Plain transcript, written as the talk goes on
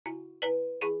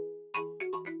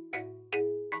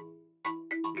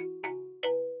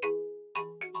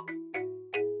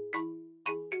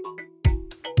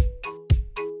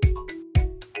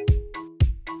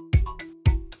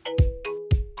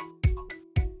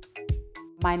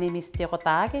My name is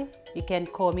Tage. You can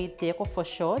call me Teko for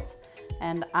short.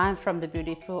 And I'm from the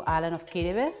beautiful island of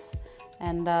Kiribati.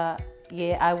 And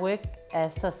yeah, I work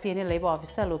as a senior labor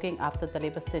officer looking after the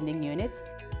labor sending unit.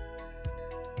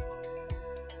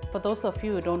 For those of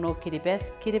you who don't know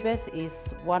Kiribati, Kiribati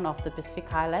is one of the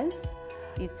Pacific Islands.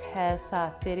 It has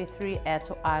 33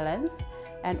 atoll islands,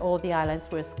 and all the islands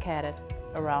were scattered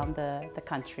around the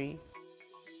country.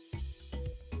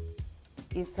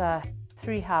 It's a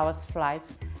 3-hour flight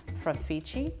from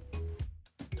Fiji.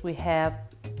 We have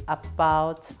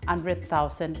about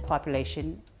 100,000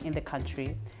 population in the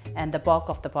country, and the bulk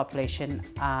of the population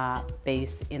are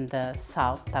based in the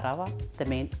South Tarawa, the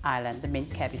main island, the main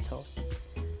capital.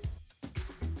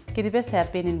 Kiribati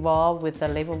have been involved with the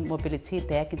labor mobility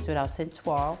back in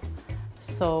 2012.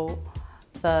 So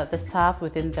the staff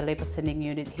within the labor sending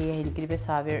unit here in Kiribati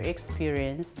are very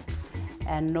experienced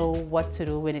and know what to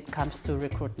do when it comes to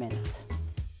recruitment.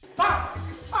 Stop!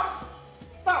 Stop!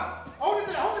 Stop! Hold it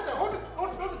there! Hold it there! Hold it!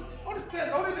 Hold it! Hold it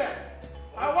there! Hold it there!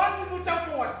 I want you to jump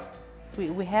forward.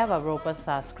 We have a robust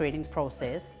screening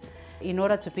process. In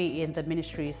order to be in the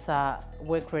ministry's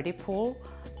work-ready pool,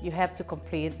 you have to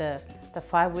complete the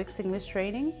 5 weeks English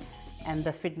training and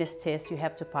the fitness test. You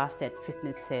have to pass that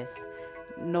fitness test.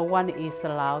 No one is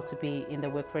allowed to be in the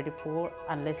work-ready pool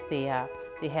unless they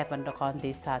have undergone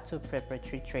these 2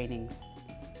 preparatory trainings.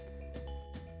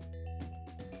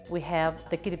 We have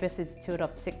the Kiribati Institute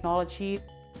of Technology.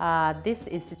 This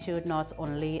institute not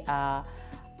only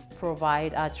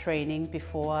provide training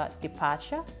before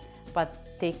departure, but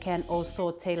they can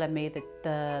also tailor-make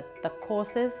the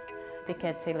courses. They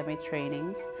can tailor-make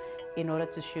trainings in order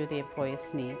to suit the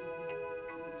employer's need.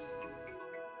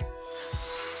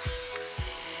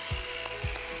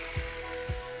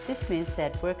 This means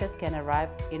that workers can arrive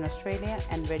in Australia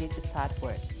and ready to start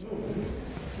work.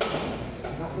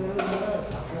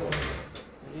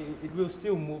 It will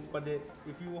still move, but if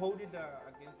you hold it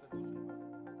against the cushion.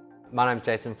 My name is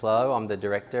Jason Flo. I'm the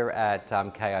director at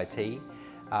KIT,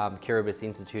 Kiribati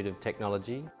Institute of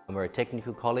Technology. We're a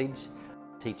technical college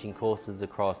teaching courses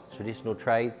across traditional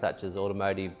trades such as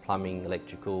automotive, plumbing,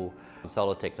 electrical,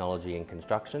 solar technology and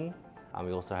construction.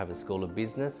 We also have a School of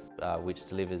Business which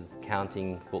delivers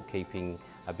accounting, bookkeeping,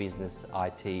 business,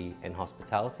 IT and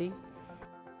hospitality.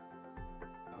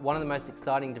 One of the most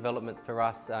exciting developments for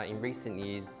us in recent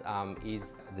years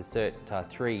is the Cert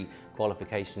 3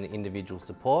 qualification in individual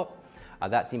support.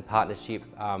 That's in partnership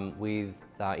with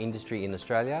industry in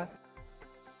Australia.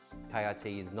 KIT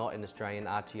is not an Australian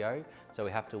RTO, so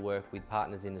we have to work with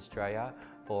partners in Australia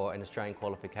for an Australian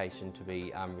qualification to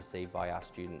be received by our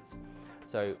students.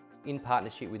 So in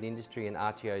partnership with industry and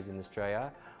RTOs in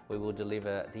Australia, we will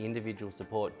deliver the individual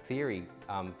support theory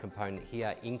component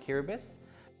here in Kiribati,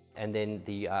 and then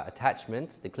the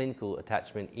attachment, the clinical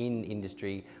attachment in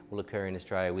industry will occur in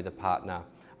Australia with a partner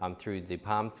through the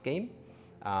PALM scheme.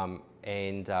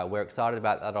 And we're excited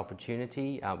about that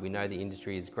opportunity. We know the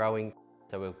industry is growing,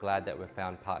 so we're glad that we've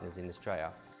found partners in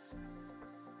Australia.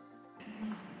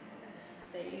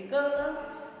 There you go.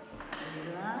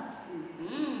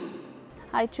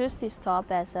 I choose this job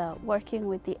as working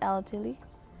with the elderly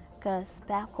because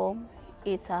back home,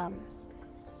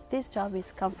 this job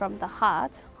is come from the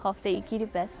heart of the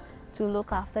Kiribati to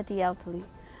look after the elderly.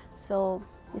 So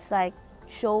it's like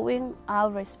showing how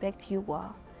respect you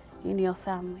are in your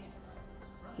family.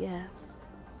 Yeah.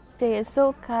 They are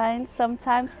so kind,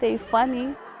 sometimes they're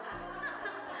funny.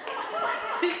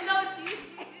 She's so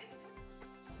cheeky.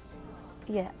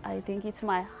 Yeah, I think it's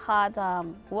my hard,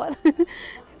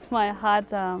 it's my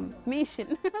hard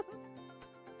mission.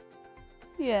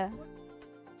 Yeah.